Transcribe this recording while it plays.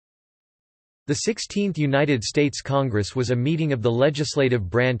The 16th United States Congress was a meeting of the legislative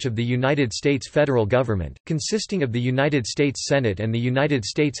branch of the United States federal government, consisting of the United States Senate and the United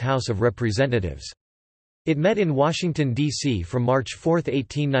States House of Representatives. It met in Washington, D.C. from March 4,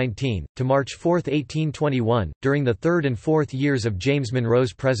 1819, to March 4, 1821, during the third and fourth years of James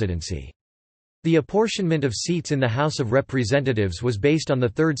Monroe's presidency. The apportionment of seats in the House of Representatives was based on the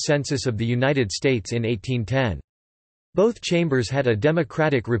Third Census of the United States in 1810. Both chambers had a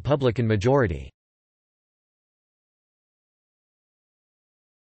Democratic-Republican majority.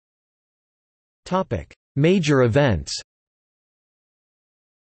 Major events.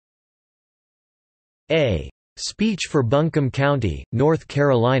 A speech for Buncombe County, North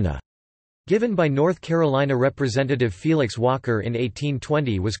Carolina, given by North Carolina Representative Felix Walker in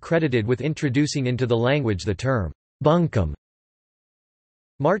 1820, was credited with introducing into the language the term Buncombe.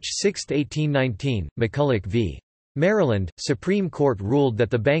 March 6, 1819, McCulloch v. Maryland, Supreme Court ruled that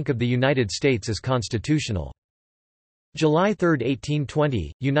the Bank of the United States is constitutional. July 3,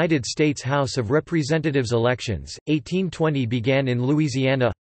 1820, United States House of Representatives elections, 1820 began in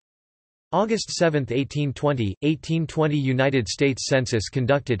Louisiana. August 7, 1820 United States Census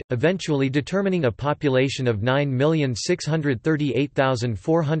conducted, eventually determining a population of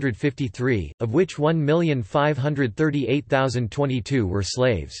 9,638,453, of which 1,538,022 were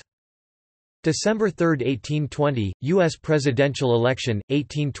slaves. December 3, 1820, U.S. presidential election,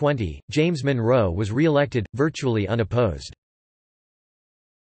 1820, James Monroe was re-elected, virtually unopposed.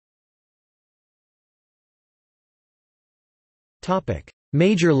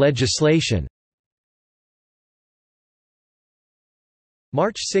 Major legislation.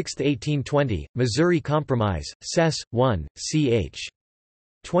 March 6, 1820, Missouri Compromise, Sess. 1, ch.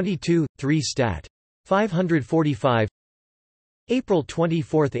 22, 3 Stat. 545. April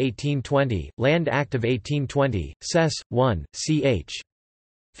 24, 1820, Land Act of 1820, Sess. 1, ch.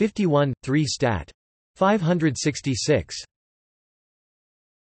 51, 3 Stat. 566.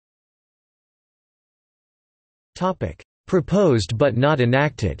 Proposed but not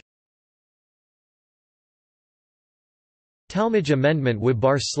enacted. Talmadge Amendment would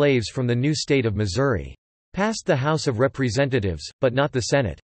bar slaves from the new state of Missouri. Passed the House of Representatives, but not the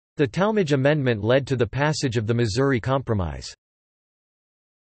Senate. The Talmadge Amendment led to the passage of the Missouri Compromise.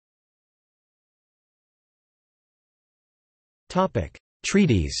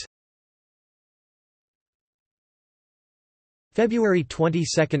 Treaties. February 22,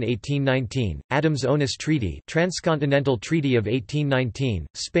 1819, Adams-Onis Treaty, Transcontinental Treaty of 1819,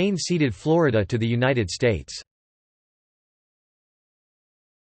 Spain ceded Florida to the United States.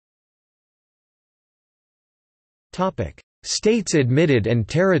 States admitted and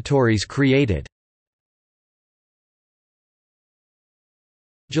territories created.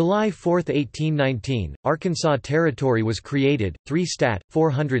 July 4, 1819, Arkansas Territory was created, 3 Stat.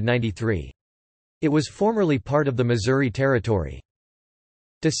 493. It was formerly part of the Missouri Territory.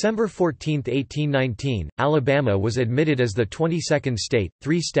 December 14, 1819, Alabama was admitted as the 22nd state,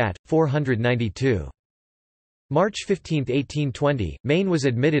 3 Stat. 492. March 15, 1820, Maine was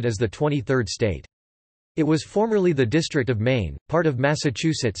admitted as the 23rd state. It was formerly the District of Maine, part of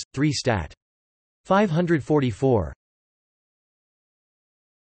Massachusetts, 3 Stat. 544.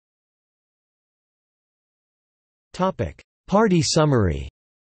 Party summary.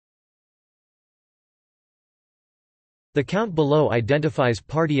 The count below identifies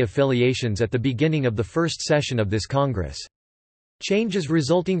party affiliations at the beginning of the first session of this Congress. Changes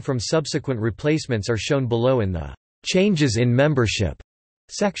resulting from subsequent replacements are shown below in the "Changes in Membership"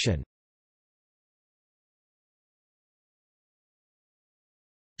 section.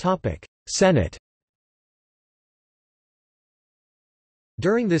 Senate.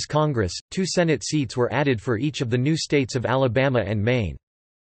 During this Congress, 2 Senate seats were added for each of the new states of Alabama and Maine.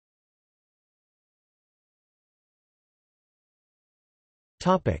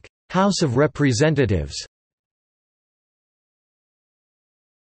 House of Representatives.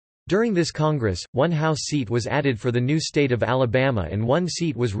 During this Congress, 1 House seat was added for the new state of Alabama and 1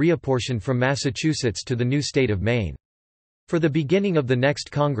 seat was reapportioned from Massachusetts to the new state of Maine. For the beginning of the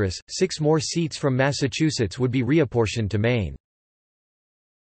next Congress, 6 more seats from Massachusetts would be reapportioned to Maine.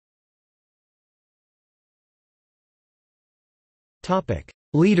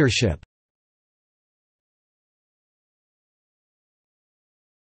 Leadership.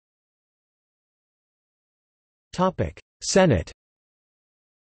 Senate.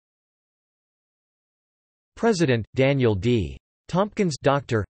 President, Daniel D. Tompkins,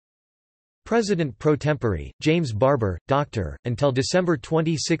 Dr. President pro tempore, James Barber, Dr., until December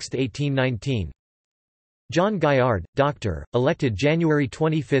 26, 1819. John Gaillard, Dr., elected January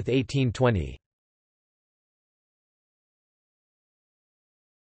 25, 1820.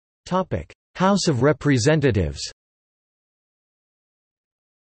 House of Representatives.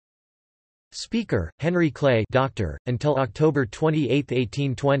 Speaker, Henry Clay Dr., until October 28,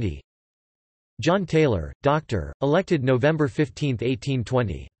 1820. John Taylor, Dr., elected November 15,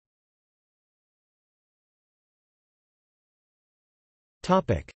 1820.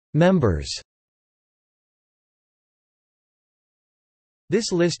 Members.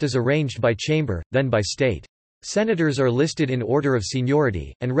 This list is arranged by chamber, then by state. Senators are listed in order of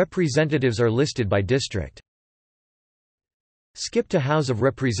seniority, and representatives are listed by district. Skip to House of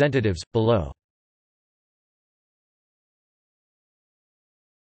Representatives, below.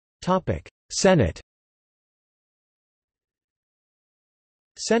 Senate.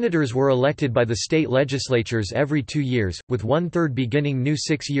 Senators were elected by the state legislatures every 2 years, with 1/3 beginning new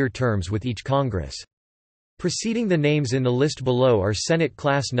 6-year terms with each Congress. Preceding the names in the list below are Senate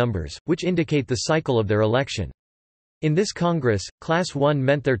class numbers, which indicate the cycle of their election. In this Congress, Class 1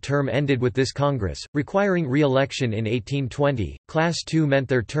 meant their term ended with this Congress, requiring re-election in 1820, Class 2 meant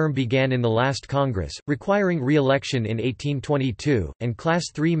their term began in the last Congress, requiring re-election in 1822, and Class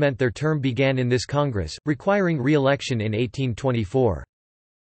 3 meant their term began in this Congress, requiring re-election in 1824.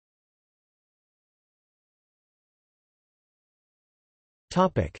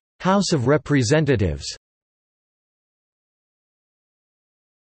 House of Representatives.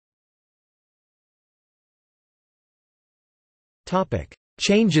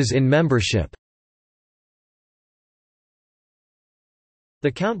 Changes in membership.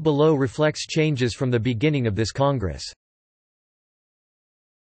 The count below reflects changes from the beginning of this Congress.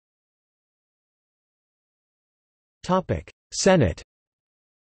 Senate.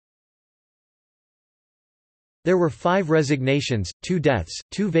 There were 5 resignations, 2 deaths,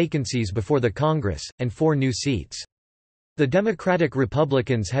 2 vacancies before the Congress, and 4 new seats. The Democratic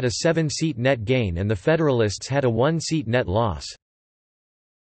Republicans had a 7-seat net gain and the Federalists had a 1-seat net loss.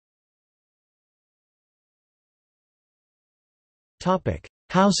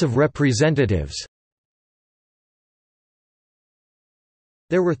 House of Representatives.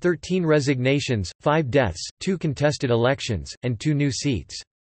 There were 13 resignations, 5 deaths, 2 contested elections, and 2 new seats.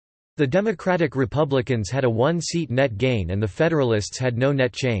 The Democratic Republicans had a 1-seat net gain and the Federalists had no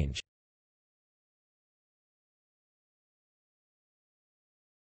net change.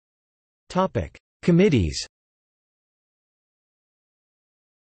 Committees.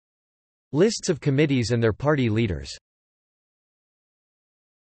 Lists of committees and their party leaders.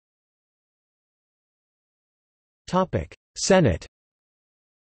 Senate.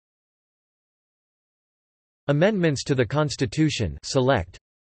 Amendments to the Constitution select.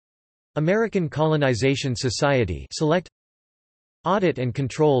 American Colonization Society select. Audit and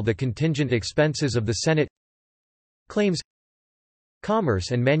control the contingent expenses of the Senate. Claims.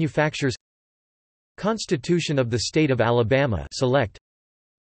 Commerce and Manufactures. Constitution of the State of Alabama select.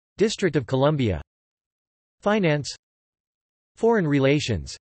 District of Columbia. Finance. Foreign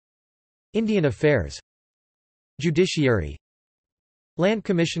Relations. Indian Affairs. Judiciary. Land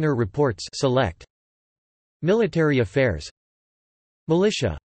Commissioner Reports select. Military Affairs.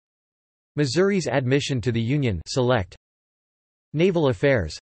 Militia. Missouri's admission to the Union select. Naval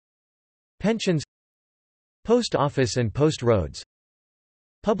Affairs. Pensions. Post Office and Post Roads.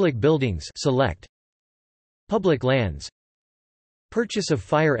 Public Buildings select. Public Lands. Purchase of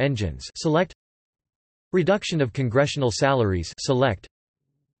fire engines select. Reduction of congressional salaries select.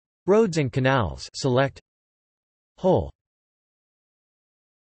 Roads and canals select. Whole.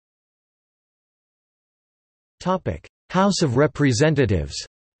 House of Representatives.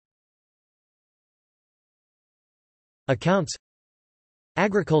 Accounts.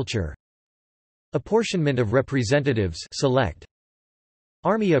 Agriculture. Apportionment of representatives select.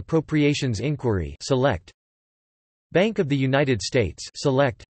 Army Appropriations Inquiry select. Bank of the United States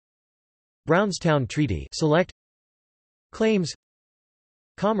select. Brownstown Treaty select. Claims.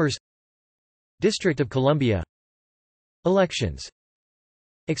 Commerce. District of Columbia. Elections.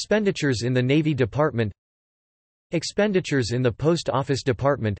 Expenditures in the Navy Department. Expenditures in the Post Office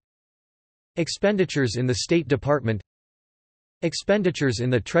Department. Expenditures in the State Department. Expenditures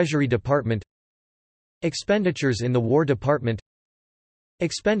in the Treasury Department. Expenditures in the War Department.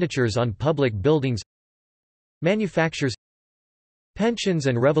 Expenditures on public buildings. Manufactures. Pensions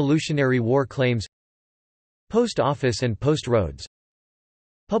and Revolutionary War claims. Post Office and Post Roads.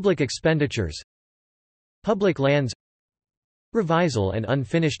 Public expenditures. Public lands. Revisal and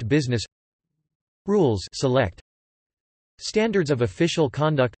unfinished business. Rules select. Standards of official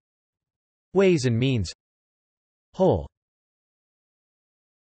conduct. Ways and means. Whole.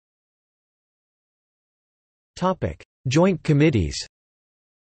 Joint committees.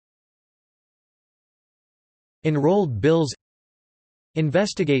 Enrolled bills.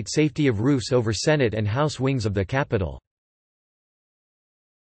 Investigate safety of roofs over Senate and House wings of the Capitol.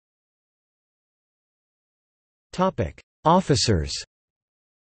 Officers.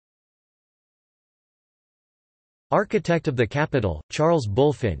 Architect of the Capitol, Charles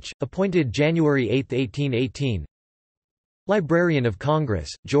Bulfinch, appointed January 8, 1818. Librarian of Congress,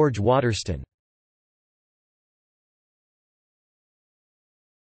 George Waterston.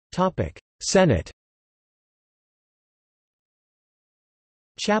 Senate.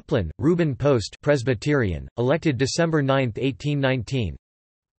 Chaplain, Reuben Post, Presbyterian, elected December 9, 1819.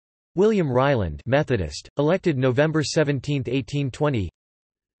 William Ryland, Methodist, elected November 17, 1820.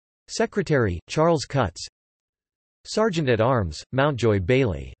 Secretary, Charles Cutts. Sergeant at Arms, Mountjoy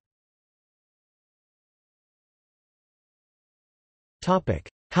Bailey.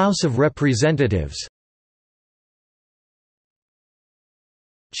 House of Representatives.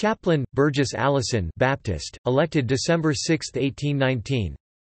 Chaplain, Burgess Allison, Baptist, elected December 6, 1819.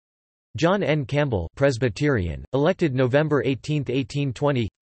 John N. Campbell, Presbyterian, elected November 18, 1820.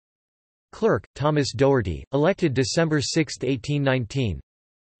 Clerk, Thomas Doherty, elected December 6, 1819.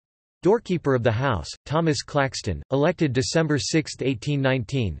 Doorkeeper of the House, Thomas Claxton, elected December 6,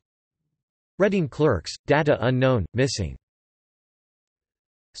 1819. Reading Clerks, data unknown, missing.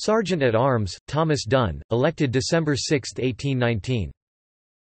 Sergeant at Arms, Thomas Dunn, elected December 6, 1819.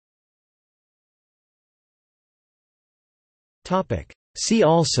 See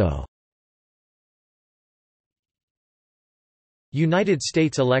also: United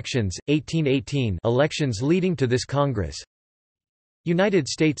States elections, 1818 elections leading to this Congress. United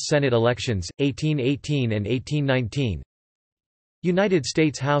States Senate elections, 1818 and 1819. United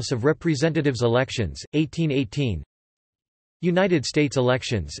States House of Representatives elections, 1818. United States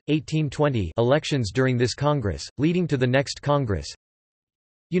elections, 1820 elections during this Congress, leading to the next Congress.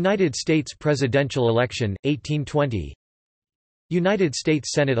 United States presidential election, 1820. United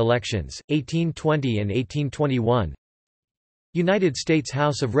States Senate elections, 1820 and 1821. United States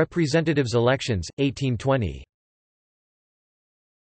House of Representatives elections, 1820.